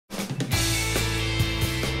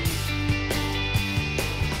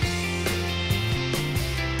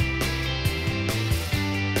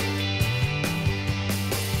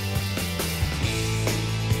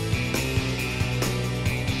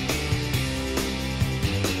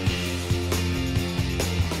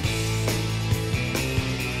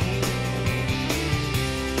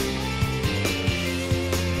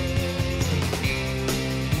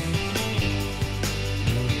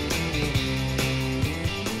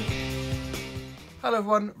Hello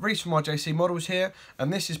everyone, Reece from RJC Models here,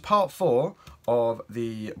 and this is part 4 of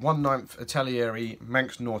the 1/9 italeri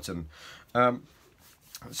Manx Norton.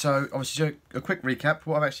 So obviously a quick recap.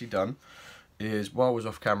 What I've actually done is, while I was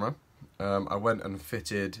off camera, I went and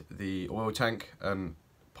fitted the oil tank and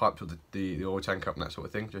piped the oil tank up and that sort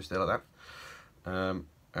of thing, just there like that,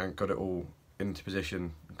 and got it all into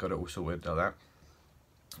position, got it all sorted like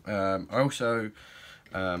that. I also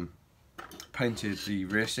painted the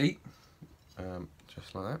rear seat.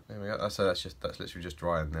 Just like that. There we go. So that's literally just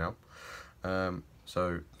drying now.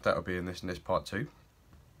 So that'll be in this part 2.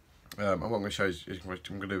 What I'm going to show you is I'm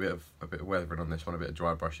going to do a bit of weathering on this one, a bit of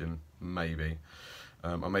dry brushing, maybe.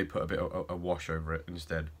 I may put a bit of a wash over it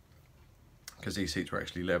instead, because these seats were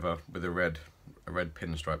actually leather with a red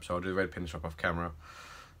pinstripe. So I'll do the red pinstripe off camera.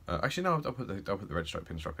 Actually no, I'll put the red stripe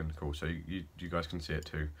pinstripe in. Cool. So you guys can see it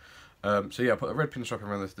too. So yeah, I put the red pinstripe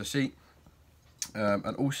around the seat.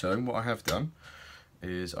 And also what I have done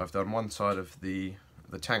is I've done one side of the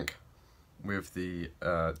tank with the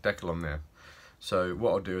decal on there. So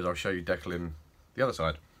what I'll do is I'll show you decaling the other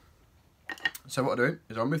side. So what I'll do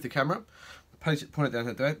is I'll move the camera, point it down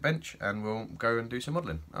to the bench, and we'll go and do some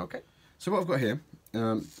modelling. Okay. So what I've got here,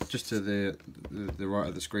 just to the right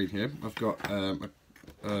of the screen here, I've got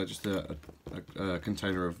just a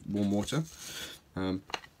container of warm water.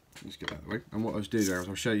 Let's get that out of the way. And what I'll do there is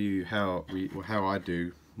I'll show you how I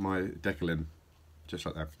do my decaling, just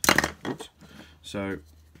like that. Oops. So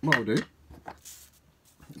what I'll do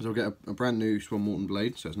is I'll get a brand new Manx Norton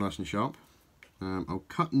blade, so it's nice and sharp. I'll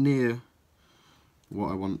cut near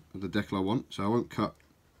what I want, the decal I want. So I won't cut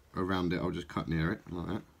around it, I'll just cut near it, like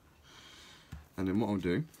that. And then what I'll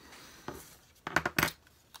do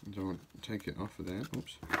is I'll take it off of there.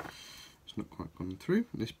 Oops. It's not quite gone through.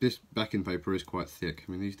 This backing paper is quite thick.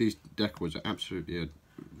 I mean, these decals are absolutely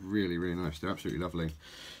really nice. They're absolutely lovely,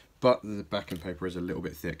 but the backing paper is a little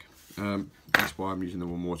bit thick. That's why I'm using the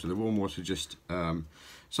warm water. The warm water just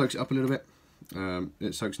soaks it up a little bit.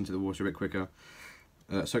 It soaks into the water a bit quicker.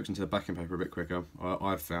 Soaks into the backing paper a bit quicker,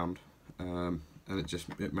 I've found, and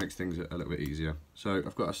it makes things a little bit easier. So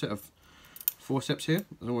I've got a set of forceps here.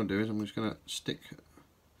 All I'm going to do is I'm just going to stick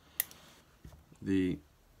the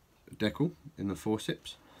decal in the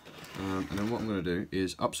forceps, and then what I'm going to do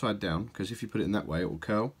is upside down, because if you put it in that way it will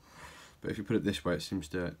curl, but if you put it this way, it seems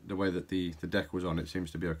to, the way that the decal's on, it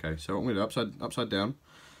seems to be okay. So what I'm going to do, upside down,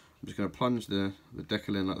 I'm just going to plunge the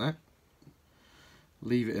decal in like that,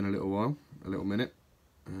 leave it in a little while, a little minute.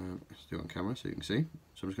 Let's do it on camera so you can see.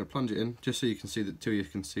 So I'm just going to plunge it in just so you can see till you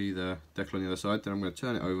can see the decal on the other side. Then I'm going to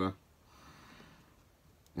turn it over.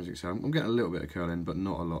 As you can see, I'm getting a little bit of curl in, but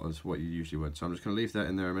not a lot as what you usually would. So I'm just going to leave that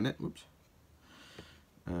in there a minute. Whoops.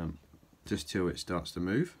 Just till it starts to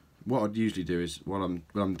move. What I'd usually do is, while I'm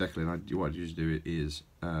decaling, what I'd usually do is,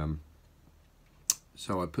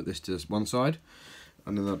 so I'd put this to one side,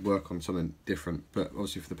 and then I'd work on something different. But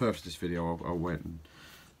obviously, for the purpose of this video, I'll wait, and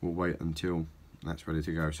we'll wait until that's ready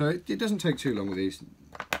to go. So it doesn't take too long with these,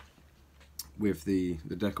 with the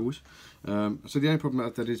decals. So the only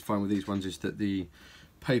problem that is fine with these ones is that the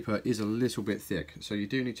paper is a little bit thick, so you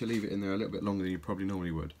do need to leave it in there a little bit longer than you probably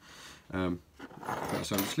normally would. So I'm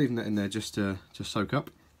just leaving that in there just to soak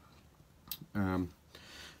up.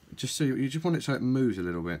 Just so you just want it so it moves a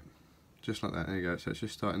little bit, just like that. There you go. So it's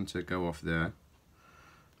just starting to go off there. I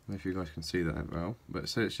don't know if you guys can see that well, but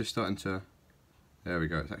so it's just starting to. There we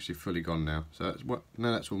go. It's actually fully gone now. So that's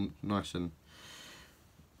now that's all nice and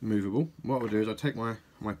movable. What I'll do is I'll take my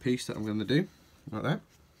piece that I'm going to do like that.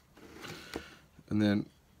 And then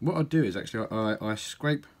what I'll do is actually I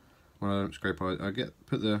scrape, well I don't scrape, I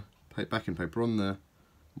put the backing paper on the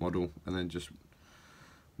model and then just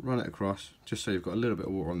run it across, just so you've got a little bit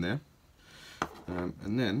of water on there.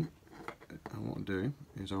 And then what I'll do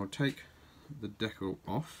is I'll take the decal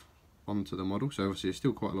off onto the model, so obviously there's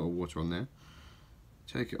still quite a lot of water on there.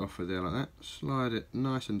 Take it off of there like that, slide it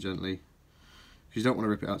nice and gently, because you don't want to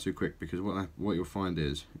rip it out too quick, because what you'll find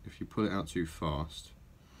is if you pull it out too fast,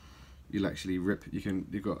 you'll actually rip.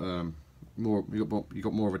 You've got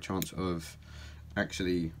more of a chance of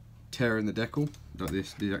actually tearing the decal, like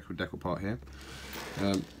the actual decal part here.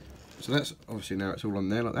 So that's obviously, now it's all on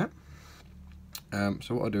there like that.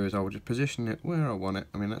 So what I'll do is I'll just position it where I want it.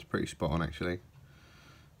 I mean, that's pretty spot on actually.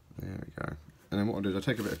 There we go. And then what I'll do is I'll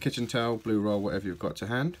take a bit of kitchen towel, blue roll, whatever you've got to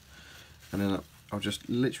hand, and then I'll just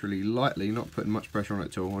literally lightly, not putting much pressure on it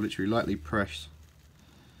at all, I'll literally lightly press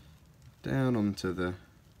down onto the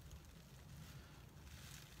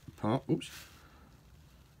part. Oops.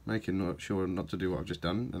 Making sure not to do what I've just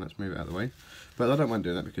done, and let's move it out of the way. But I don't mind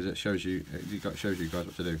doing that because it shows you guys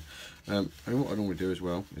what to do. And what I normally do as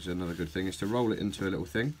well is another good thing is to roll it into a little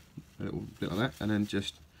thing. a little bit like that, and then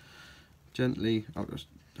just gently, I'll just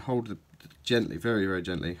hold gently, very, very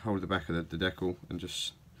gently, hold the back of the decal, and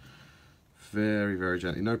just very, very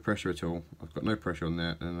gently, no pressure at all. I've got no pressure on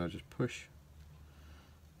there, and I just push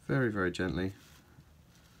very, very gently,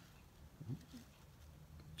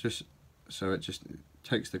 just so it just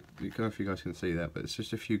takes the, I don't know if you guys can see that, but it's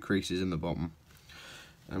just a few creases in the bottom.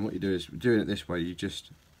 And what you do is, doing it this way, you're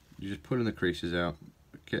just pulling the creases out,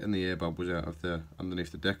 getting the air bubbles out of the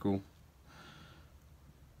underneath the decal,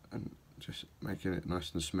 and just making it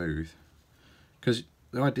nice and smooth. Because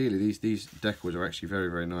ideally these decals are actually very,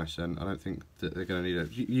 very nice, and I don't think that they're going to need a.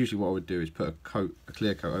 Usually what I would do is put a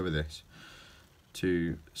clear coat over this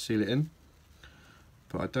to seal it in,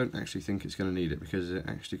 but I don't actually think it's going to need it, because it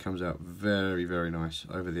actually comes out very, very nice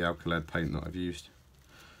over the Alcalad paint that I've used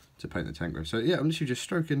to paint the tank with. So yeah, I'm literally just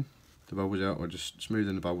stroking the bubbles out, or just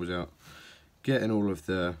smoothing the bubbles out, getting all of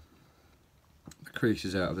the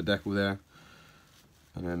creases out of the decal there,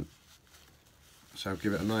 and then so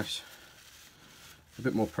give it a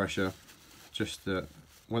bit more pressure. Just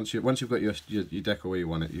once you've got your decal where you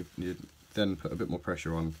want it, you then put a bit more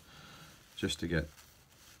pressure on, just to get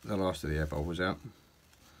the last of the air bubbles out.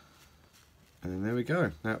 And then there we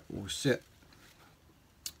go. That will sit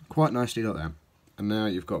quite nicely like that. And now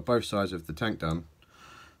you've got both sides of the tank done,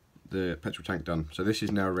 the petrol tank done. So this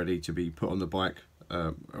is now ready to be put on the bike.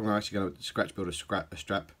 I'm actually going to scratch build a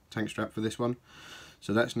tank strap for this one.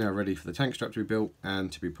 So that's now ready for the tank strap to be built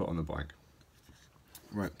and to be put on the bike.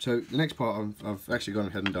 Right, so the next part I've actually gone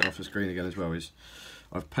ahead and done off the screen again as well is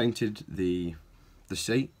I've painted the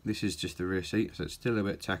seat. This is just the rear seat, so it's still a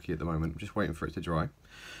bit tacky at the moment. I'm just waiting for it to dry.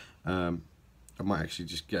 I might actually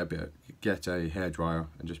just get a hairdryer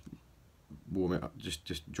and just warm it up,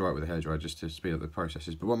 just dry it with a hairdryer, just to speed up the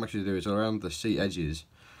processes. But what I'm actually going to do is around the seat edges,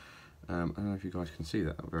 I don't know if you guys can see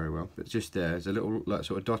that very well, but just there's a little like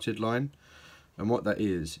sort of dotted line, and what that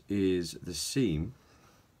is the seam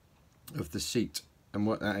of the seat. And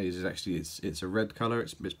what that is actually it's a red colour.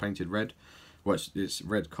 It's painted red. Well, it's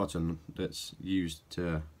red cotton that's used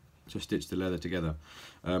to stitch the leather together.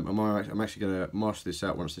 I'm actually going to mask this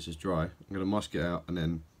out once this is dry. I'm going to mask it out and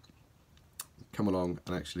then come along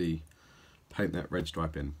and actually paint that red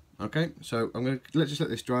stripe in. Okay, so I'm going to just let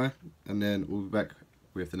this dry, and then we'll be back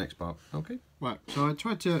with the next part. Okay, right. So I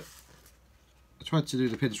tried to do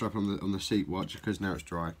the pinstripe on the seat watch, because now it's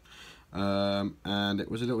dry. And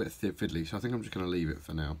it was a little bit fiddly, so I think I'm just going to leave it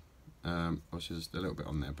for now. Obviously there's a little bit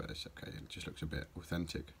on there, but it's okay. It just looks a bit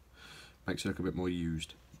authentic, makes it look a bit more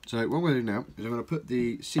used. So what I'm going to do now is I'm going to put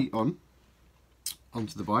the seat onto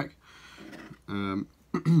the bike.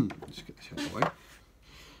 Just get this out of the way.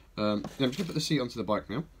 Then I'm going to put the seat onto the bike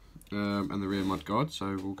now, and the rear mud guard.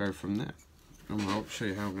 So we'll go from there, and I'll show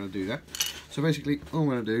you how I'm going to do that. So basically, all I'm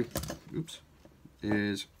going to do,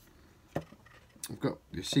 is I've got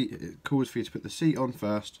your seat. It calls for you to put the seat on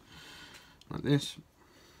first, like this.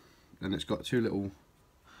 And it's got two little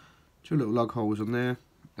lug holes on there,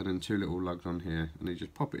 and then two little lugs on here, and you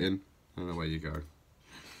just pop it in, and away you go.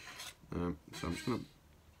 So I'm just going to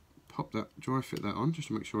pop that, dry fit that on, just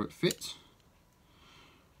to make sure it fits.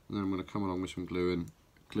 And then I'm going to come along with some glue and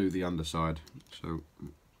glue the underside. So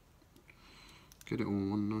get it all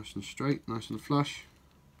on nice and straight, nice and flush.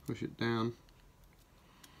 Push it down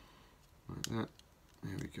like that.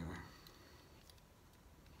 There we go.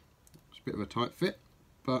 It's a bit of a tight fit,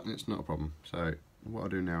 but it's not a problem. So what I'll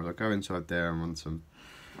do now is I'll go inside there and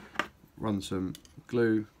run some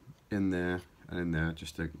glue in there and in there,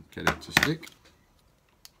 just to get it to stick.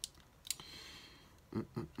 So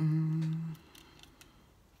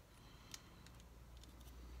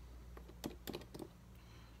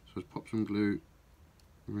let's pop some glue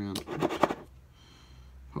around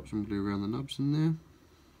the nubs in there.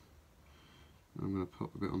 I'm going to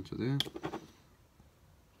pop a bit onto there.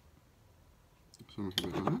 Something a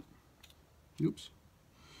bit like that. Oops.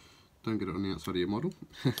 Don't get it on the outside of your model.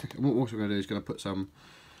 And what we're also going to do is going to put some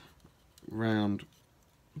round,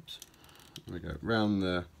 oops, there we go, round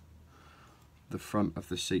the front of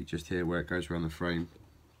the seat, just here where it goes around the frame,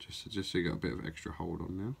 just so you got a bit of extra hold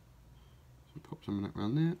on now. So pop some of that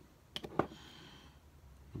around there,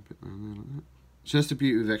 a bit around there like that. So that's the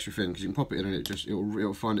beauty of the extra fin, because you can pop it in and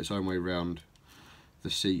it'll find its own way around the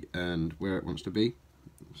seat and where it wants to be.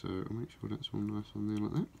 So I'll make sure that's all nice on there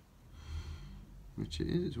like that, which it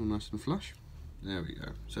is. It's all nice and flush. There we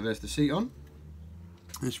go. So there's the seat on.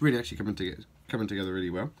 It's really actually coming together really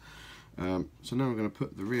well. So now I'm going to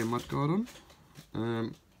put the rear mudguard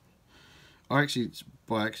on. I actually,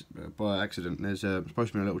 by accident, there's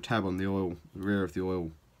supposed to be a little tab on the rear of the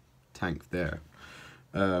oil tank there.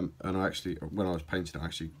 And I actually, when I was painting it, I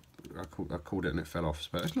actually I called it and it fell off,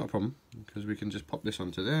 but it's not a problem because we can just pop this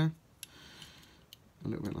onto there, a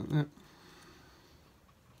little bit like that.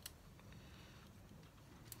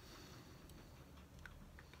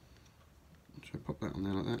 So pop that on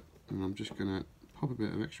there like that, and I'm just going to pop a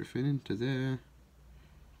bit of extra fin into there,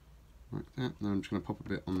 like that. And then I'm just going to pop a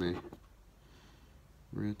bit on the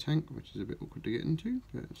rear tank, which is a bit awkward to get into,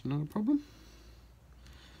 but it's not a problem.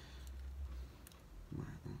 Right,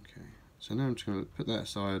 okay. So now I'm just going to put that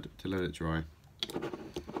aside to let it dry.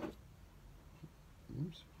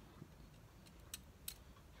 Oops.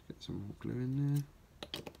 Get some more glue in there.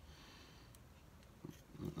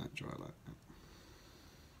 Let that dry like that.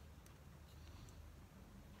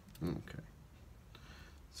 Okay.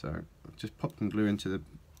 So I've just popped some glue into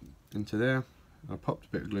there. I popped a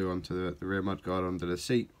bit of glue onto the rear mudguard under the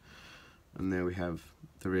seat, and there we have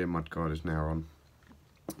the rear mudguard is now on.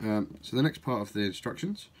 So the next part of the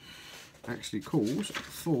instructions actually calls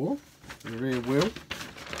for the rear wheel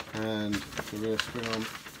and the rear spring arm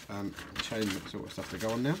and chain sort of stuff to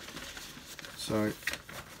go on now. So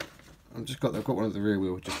I've got one of the rear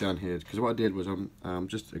wheels just down here, because what I did was I'm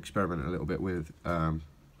just experimenting a little bit with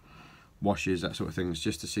washes, that sort of things,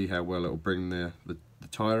 just to see how well it'll bring the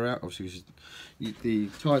tyre out. Obviously, the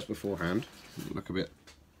tyres beforehand look a bit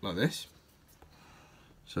like this,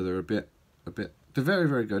 so they're a bit. They're very,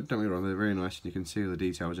 very good. Don't get me wrong, they're very nice, and you can see all the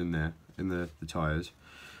details in there in the tyres.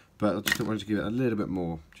 But I just wanted to give it a little bit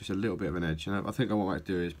more, just a little bit of an edge. And I think what I might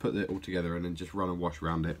do is put it all together and then just run a wash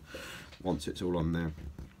around it once it's all on there.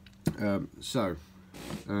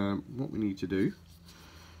 What we need to do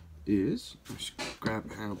is just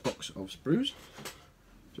grab our box of sprues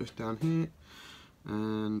just down here,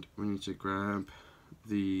 and we need to grab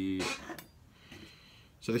the.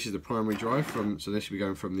 So this is the primary drive so this will be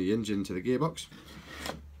going from the engine to the gearbox.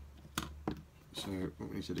 So what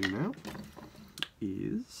we need to do now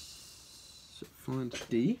is find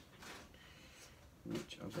D,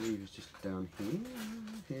 which I believe is just down here.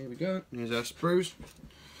 Here we go. Here's our sprues.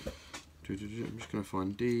 I'm just going to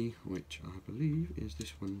find D, which I believe is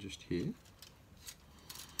this one just here.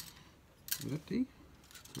 Is that D?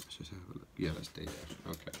 Let's just have a look. Yeah, that's D.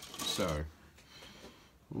 Okay. So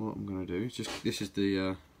what I'm going to do is this is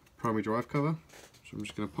the primary drive cover, so I'm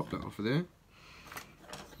just going to pop that off of there,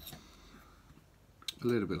 a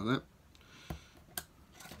little bit like that,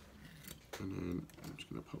 and then I'm just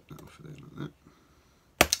going to pop that off of there like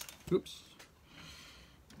that. Oops.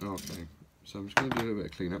 Okay, so I'm just going to do a little bit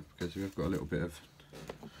of clean up because we've got a little bit of,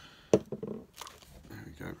 there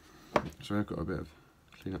we go, so I've got a bit of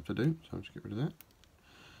clean up to do, so I'll just get rid of that,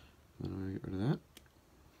 and then I'm going to get rid of that.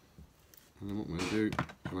 And then what I'm going to do,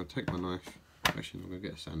 I'm going to take my knife, actually I'm going to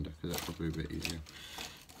get a sander because that's probably a bit easier.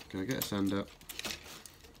 I'm going to get a sander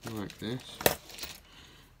like this,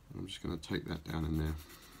 and I'm just going to take that down in there,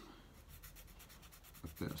 a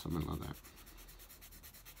bit of something like that,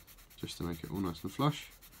 just to make it all nice and flush.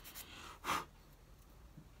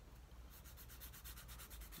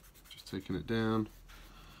 Just taking it down,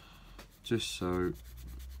 just so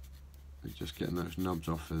you're just getting those nubs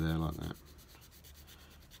off of there like that.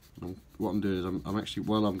 What I'm doing is I'm actually,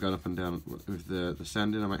 while I'm going up and down with the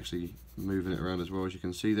sanding, I'm actually moving it around as well, as you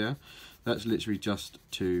can see there. That's literally just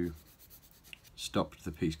to stop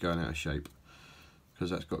the piece going out of shape,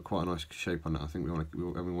 because that's got quite a nice shape on it. I think we want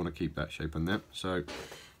to keep that shape on that. So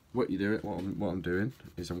what I'm doing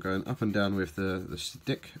is I'm going up and down with the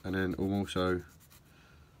stick, and then I'm also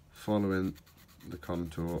following the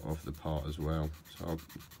contour of the part as well. So I'll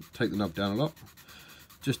take the nub down a lot,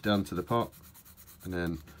 just down to the part, and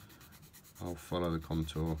then I'll follow the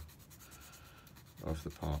contour of the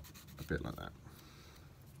part a bit like that.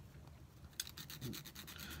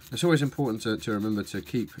 It's always important to remember to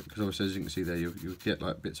keep, because obviously as you can see there, you'll get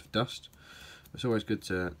like bits of dust. It's always good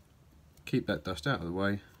to keep that dust out of the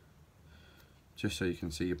way, just so you can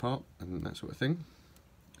see your part and that sort of thing.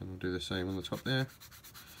 And we'll do the same on the top there.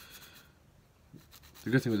 The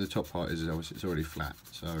good thing with the top part is obviously it's already flat,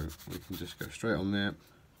 so we can just go straight on there,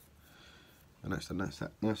 and that's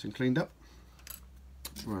that nice and cleaned up.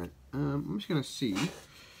 Right, I'm just going to see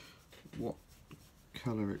what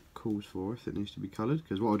colour it calls for, if it needs to be coloured,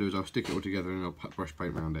 because what I'll do is I'll stick it all together and I'll put brush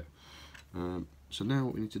paint around it. So now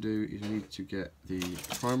what we need to do is we need to get the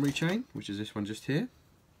primary chain, which is this one just here,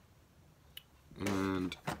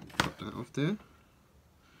 and pop that off there.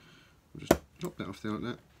 We'll just drop that off there like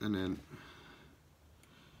that, and then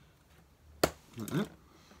like that.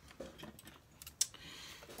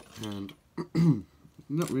 And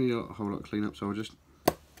not really a whole lot of clean up, so I'll just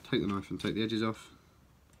take the knife and take the edges off,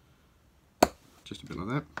 just a bit like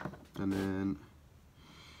that, and then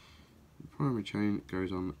the primary chain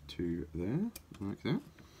goes on to there, like that.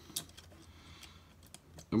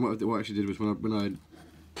 And what I actually did was when I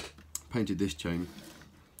painted this chain,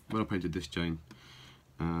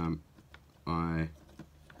 I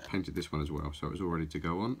painted this one as well, so it was all ready to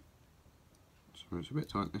go on. So it's a bit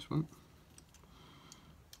tight, this one,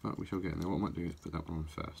 but we shall get in there. What I might do is put that one on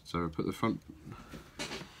first. So I put the front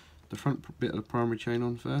bit of the primary chain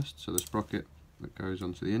on first, so the sprocket that goes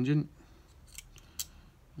onto the engine,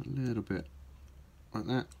 a little bit like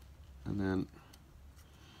that, and then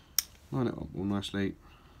line it up all nicely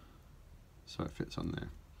so it fits on there.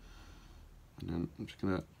 And then I'm just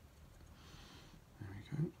gonna, there we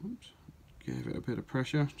go, oops, give it a bit of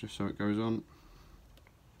pressure just so it goes on,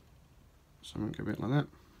 something a bit like that.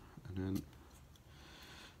 And then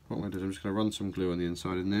what I'm going to do is I'm just going to run some glue on the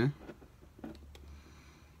inside in there,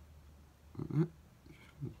 like that,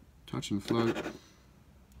 touch and flow,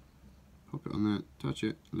 pop it on there, touch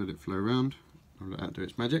it, let it flow around, I'll let that do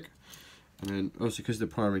its magic. And then obviously because the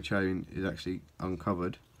primary chain is actually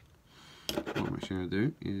uncovered, what I'm actually going to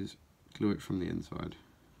do is glue it from the inside,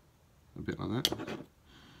 a bit like that,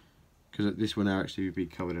 because this will now actually be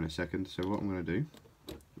covered in a second. So what I'm going to do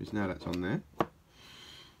is, now that's on there,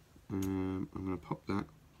 I'm going to pop that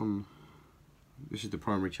on. This is the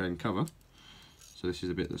primary chain cover, so this is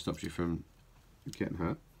the bit that stops you from getting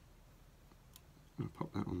hurt. I'll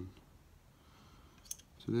pop that on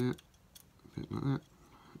to there, a bit like that,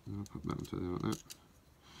 and I'll pop that onto there like that.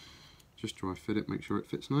 Just dry fit it, make sure it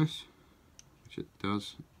fits nice, which it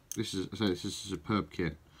does. This is, this is a superb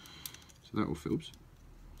kit, so that all fits.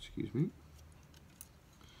 Excuse me.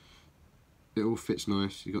 It all fits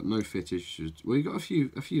nice. You've got no fit issues. Well, you've got a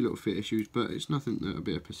few little fit issues, but it's nothing that a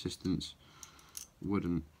bit of persistence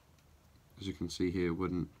wouldn't, as you can see here,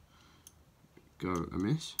 wouldn't go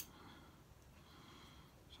amiss.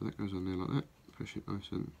 So that goes on there like that. Push it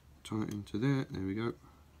nice and tight into there. There we go.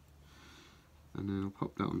 And then I'll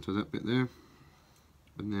pop that onto that bit there.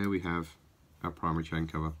 And there we have our primary chain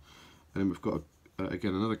cover. And then we've got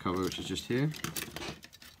again another cover which is just here,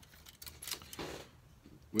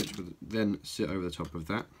 which would then sit over the top of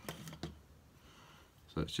that.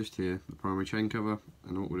 So it's just here, the primary chain cover,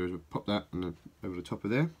 and what we'll do is we'll pop that and over the top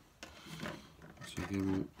of there. So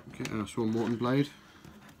again we'll get our Manx Norton blade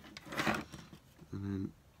and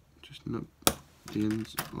then just nip the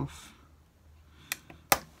ends off.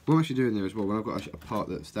 What I'm actually doing there as well, when I've got a part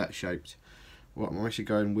that's that shaped, what I'm actually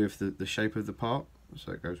going with the shape of the part,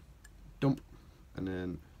 so it goes dump and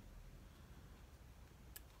then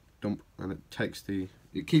dump, and it keeps the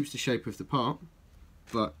shape of the part,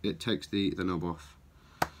 but it takes the knob off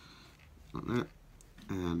like that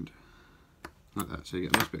and like that, so you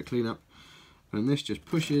get a nice bit of clean up. And this just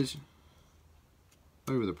pushes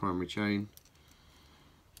over the primary chain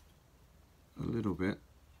a little bit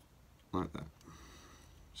like that,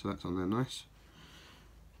 so that's on there nice.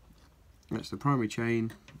 That's the primary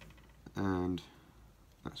chain and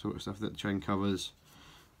that sort of stuff that the chain covers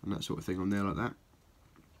and that sort of thing on there like that.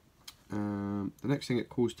 The next thing it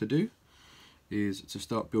calls to do is to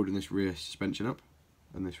start building this rear suspension up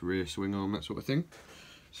and this rear swing arm, that sort of thing.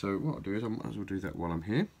 So what I'll do is I might as well do that while I'm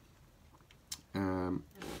here.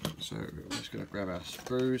 So I'm just going to grab our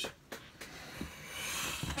screws.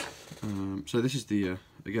 So this is the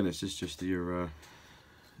again, it's just your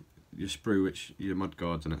sprue, which your mud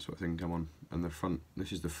guards and that sort of thing come on, and the front.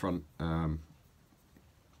 This is the front. So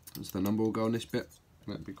the number will go on this bit.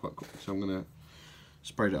 That'd be quite cool. So I'm going to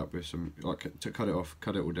spray it up with some, like, to cut it off,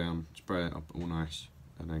 cut it all down, spray it up all nice,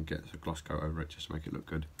 and then get a gloss coat over it just to make it look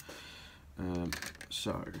good.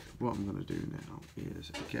 So what I'm going to do now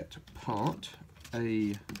is get part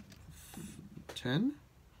A10.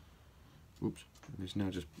 Oops, and it's now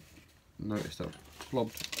just noticed that I've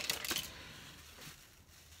blobbed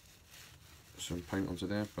some paint onto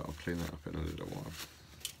there, but I'll clean that up in a little while.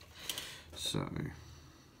 So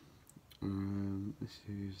this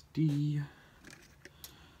is D,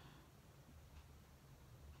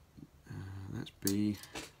 that's B.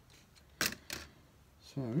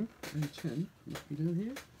 So A10 must be down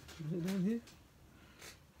here. Is it down here?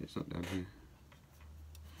 It's not down here.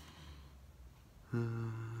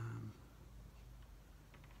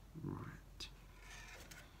 Right.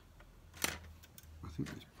 I think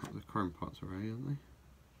the chrome parts are A, aren't they?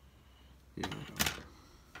 Yeah, they are.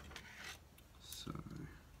 So,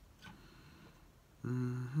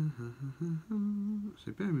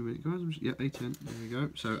 so bear with me a minute, guys. Yeah, A10. There we go.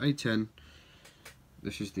 So A10.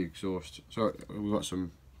 This is the exhaust. So we've got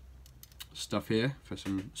some stuff here for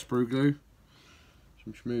some sprue glue,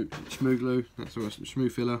 some shmoo glue, that sort of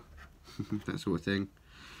shmoo filler, that sort of thing.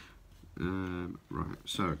 Right.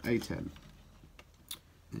 So A10.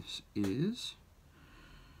 This is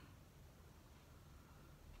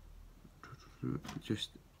just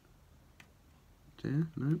there,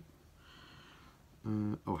 no.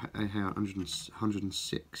 Oh, I have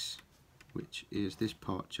 106, which is this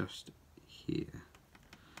part just here.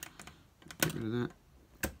 Get rid of that,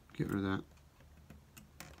 get rid of that,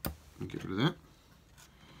 and get rid of that.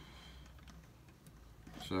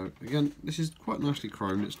 So again, this is quite nicely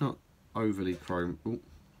chromed. It's not overly chromed. Oh,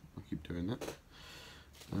 I keep doing that.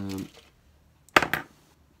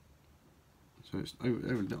 So it's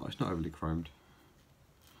not overly chromed,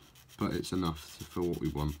 but it's enough for what we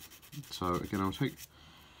want. So again, I'll take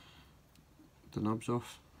the knobs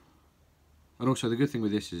off. And also the good thing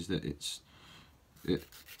with this is that it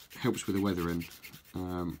helps with the weathering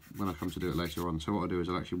when I come to do it later on. So what I'll do is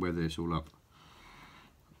I'll actually weather this all up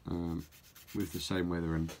with the same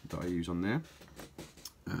weathering that I use on there.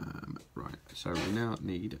 Right, so we now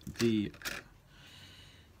need the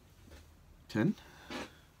 10.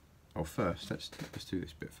 Oh, first, let's do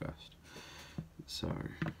this bit first. So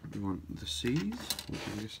we want the C's,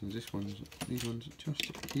 these ones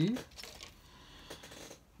just here.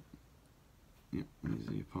 Yep, these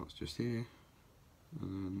are your parts just here.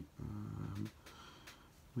 And then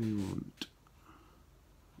we want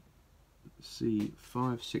C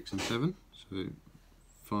 5, 6 and 7. So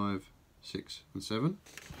 5, 6 and 7.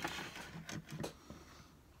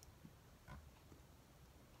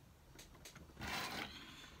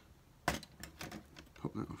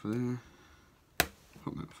 Pop that off of there.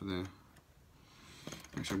 Pop that off of there.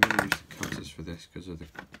 Actually, I'm going to use the cutters for this because of the.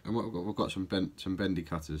 And what we've got some bendy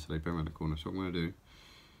cutters, so they bend around the corner. So what I'm going to do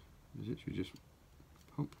is literally just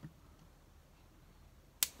pop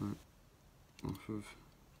that off of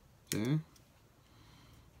there,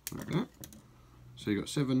 like that. So you've got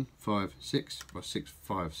 7, 5, 6, or 6,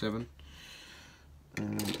 5, 7.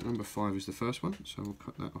 And number 5 is the first one, so we'll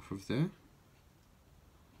cut that off of there.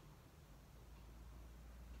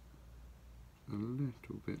 A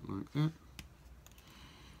little bit like that.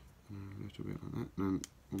 A little bit like that. And then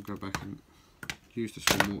we'll go back and use the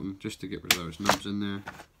small Morton just to get rid of those knobs in there.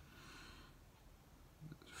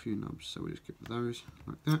 There's a few knobs, so we'll just get rid of those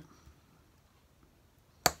like that.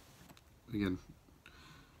 Again,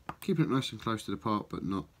 keeping it nice and close to the part, but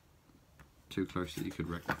not too close that you could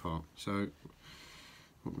wreck the part. So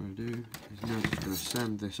what we're going to do is now just going to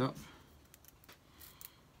sand this up,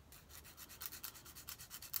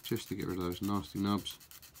 just to get rid of those nasty nubs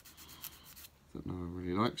that no one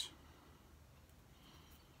really likes.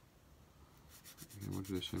 Again, we'll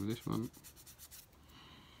do the same with this one.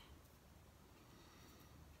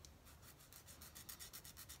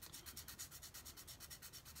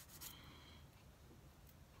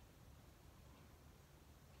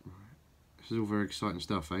 This is all very exciting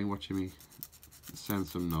stuff, eh? Watching me sand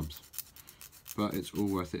some knobs, but it's all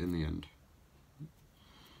worth it in the end.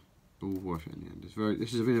 All worth it in the end.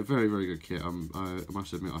 This has been a very good kit. I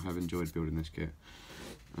must admit I have enjoyed building this kit.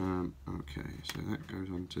 Okay, so that goes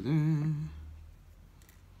on to there,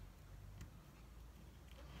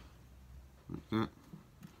 like that,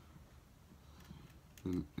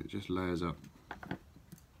 and it just layers up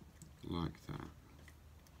like that.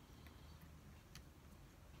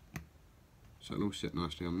 So it'll all sit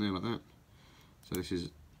nicely on there like that. So this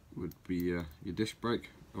would be your disc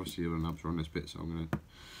brake. Obviously all the knobs are on this bit, so I'm going to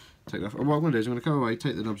take that off. And what I'm going to do is I'm going to go away,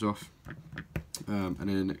 take the knobs off, and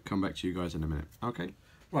then come back to you guys in a minute. Okay.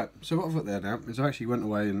 Right. So what I've got there now is I actually went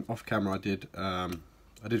away and off camera I did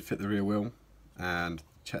fit the rear wheel and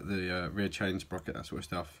check the rear chain sprocket, that sort of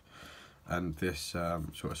stuff, and this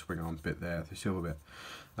sort of swing arm bit there, the silver bit.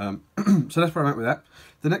 So that's where I'm at with that.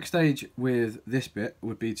 The next stage with this bit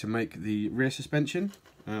would be to make the rear suspension.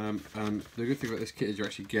 And the good thing about this kit is you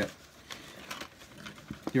actually get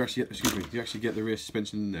the rear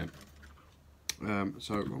suspension in there.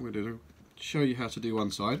 So what I'm going to do is show you how to do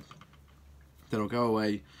one side. Then I'll go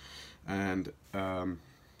away and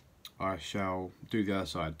I shall do the other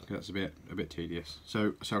side because that's a bit tedious.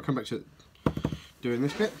 So I'll come back to doing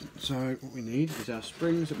this bit. So what we need is our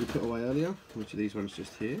springs that we put away earlier, which are these ones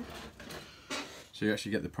just here. So you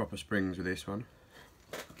actually get the proper springs with this one.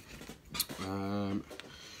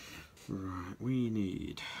 Right, we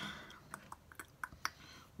need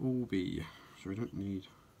all B, so we don't need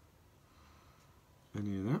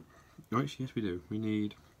any of that. Oh, actually, yes we do. We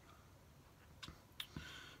need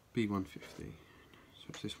B150. So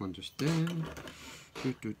it's this one just there.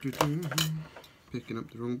 Picking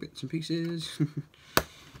up the wrong bits and pieces.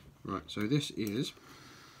 Right, so this is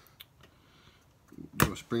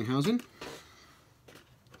your spring housing.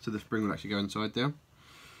 So the spring will actually go inside there.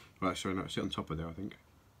 Right, sorry, no, it's on top of there, I think.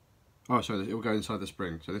 Oh, sorry, it will go inside the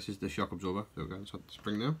spring. So this is the shock absorber. It will go inside the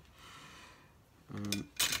spring now. Right,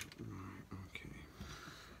 okay.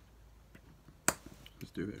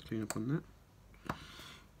 Let's do a bit of clean up on that.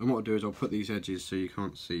 And what I'll do is I'll put these edges so you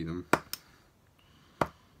can't see them. There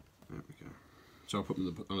we go. So I'll put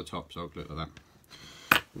them on the top, so I'll glue it like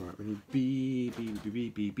that. Right, we need B,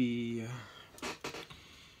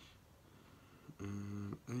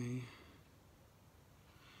 A,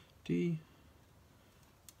 D.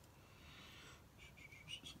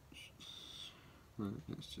 Right,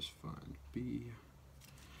 let's just find B.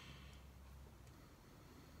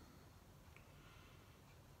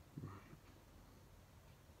 Right.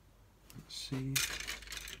 Let's see.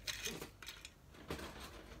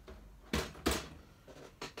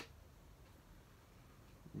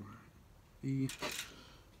 B.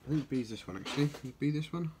 I think B is this one actually. Is B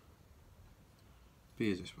this one? B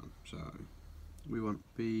is this one. So we want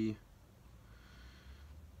B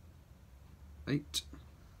 8.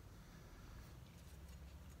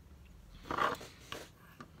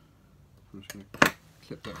 I'm just going to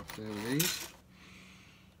clip that off there with these.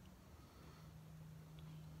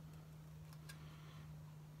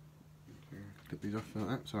 Okay, clip these off like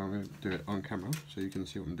that. So I'm going to do it on camera so you can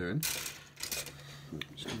see what I'm doing.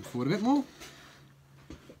 Just come forward a bit more.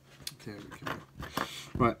 There we go.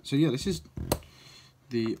 Right, so yeah, this is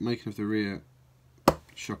the making of the rear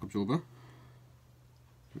shock absorber,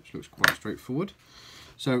 which looks quite straightforward.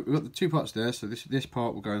 So we've got the two parts there. So this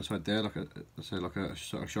part will go inside there, like a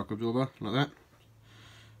sort of shock absorber, like that,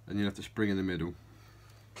 and you'll have the spring in the middle.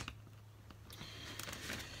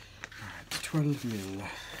 Right, 12mm.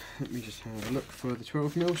 Let me just have a look for the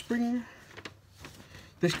 12mm spring.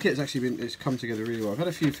 This kit's actually it's come together really well. I've had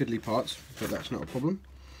a few fiddly parts, but that's not a problem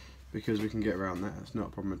because we can get around that. That's not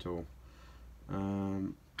a problem at all.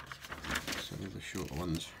 Some of the shorter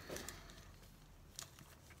ones.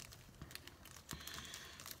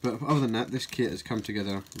 But other than that, this kit has come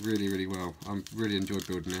together really, really well. I'm really enjoyed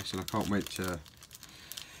building this, and I can't wait to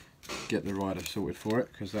get the rider sorted for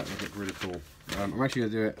it because that would look really cool. I'm actually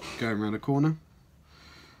going to do it going around a corner.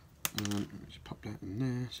 Just pop that in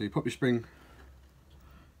there. So you pop your spring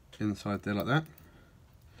inside there like that,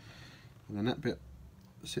 and then that bit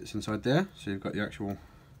sits inside there, so you've got your actual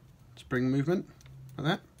spring movement like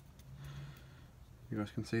that. You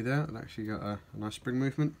guys can see there, I've actually got a nice spring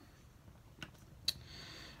movement.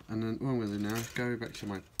 And then what I'm going to do now is go back to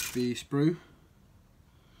my B sprue,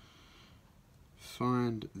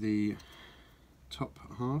 find the top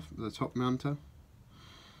half, the top mounter,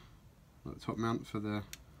 the top mount for the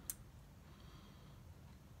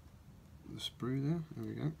sprue there. There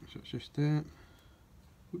we go. So it's just there.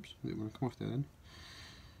 Oops, I didn't want to come off there then.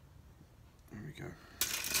 There we go.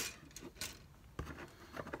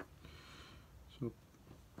 So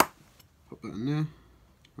pop that in there,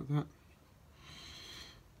 like that.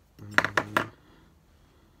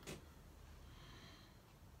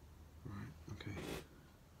 Right, okay.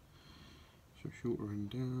 So shorter and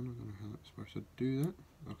down. I don't know how that's supposed to do that.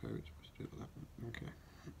 Okay, it's supposed to do it like that. Okay.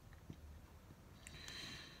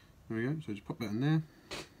 There we go, so just pop that in there.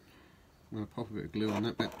 I'm going to pop a bit of glue on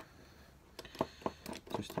that bit,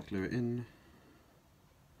 just to glue it in,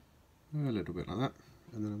 a little bit like that,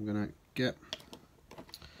 and then I'm going to get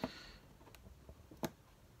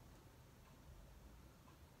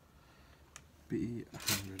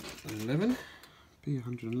B111,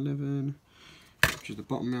 which is the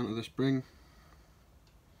bottom mount of the spring.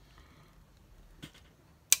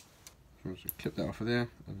 So I'm just going to clip that off of there,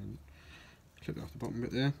 and then clip that off the bottom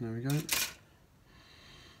bit there. There we go.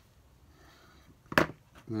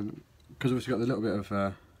 And then, because we've got a little bit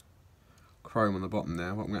of chrome on the bottom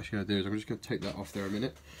there, what I'm actually going to do is I'm just going to take that off there a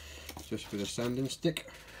minute, just with a sanding stick.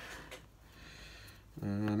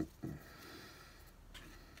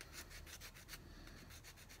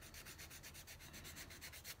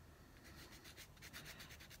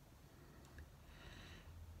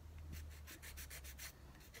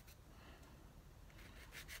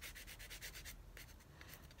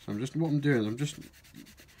 So what I'm doing is I'm just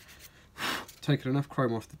taking enough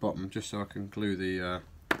chrome off the bottom just so I can glue the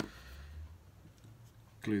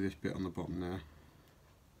glue this bit on the bottom there,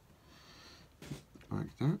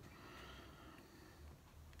 like that.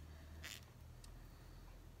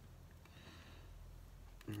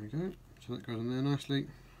 There we go. So that goes on there nicely.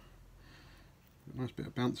 Nice bit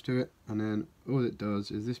of bounce to it, and then all it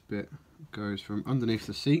does is this bit goes from underneath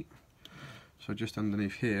the seat, so just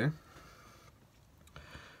underneath here.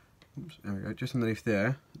 Oops, there we go, just underneath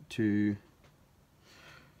there to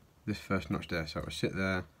this first notch there, so it will sit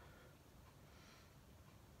there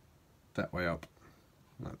that way up,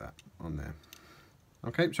 like that, on there.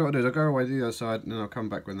 Okay, so what I'll do is I'll go away to the other side and then I'll come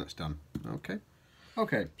back when that's done.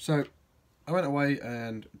 Okay, so I went away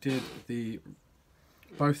and did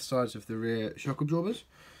both sides of the rear shock absorbers.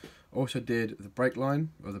 Also did the brake line,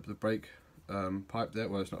 or the brake pipe there.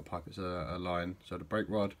 Well, it's not a pipe, it's a line. So the brake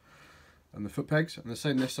rod and the foot pegs. And the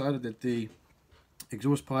same this side, I did the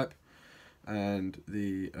exhaust pipe and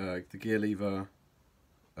the gear lever.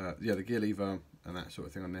 The gear lever and that sort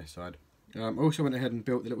of thing on this side. I also went ahead and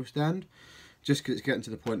built the little stand, just because it's getting to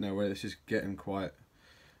the point now where this is getting quite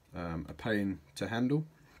a pain to handle,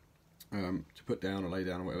 to put down or lay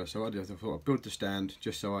down or whatever. So I thought I'd build the stand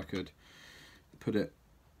just so I could put it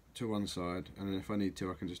to one side, and then if I need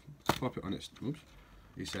to I can just pop it on its, oops,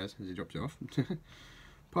 he says as he drops it off,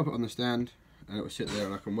 pop it on the stand and it will sit there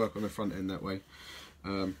and I can work on the front end that way.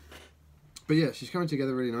 But yeah, she's coming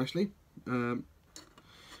together really nicely. In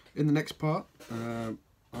the next part,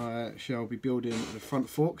 I shall be building the front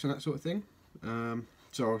forks and that sort of thing.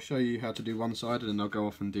 So I'll show you how to do one side and then I'll go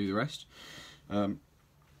off and do the rest. I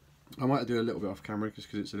might do a little bit off camera just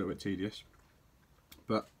because it's a little bit tedious.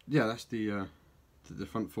 But yeah, that's the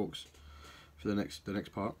front forks for the next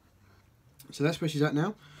part. So that's where she's at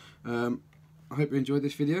now. I hope you enjoyed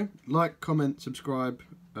this video. Like, comment, subscribe,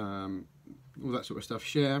 all that sort of stuff.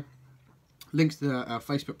 Share. Links to our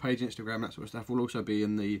Facebook page, Instagram, that sort of stuff will also be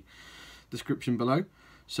in the description below.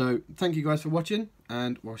 So thank you guys for watching,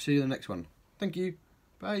 and we'll see you in the next one. Thank you.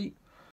 Bye.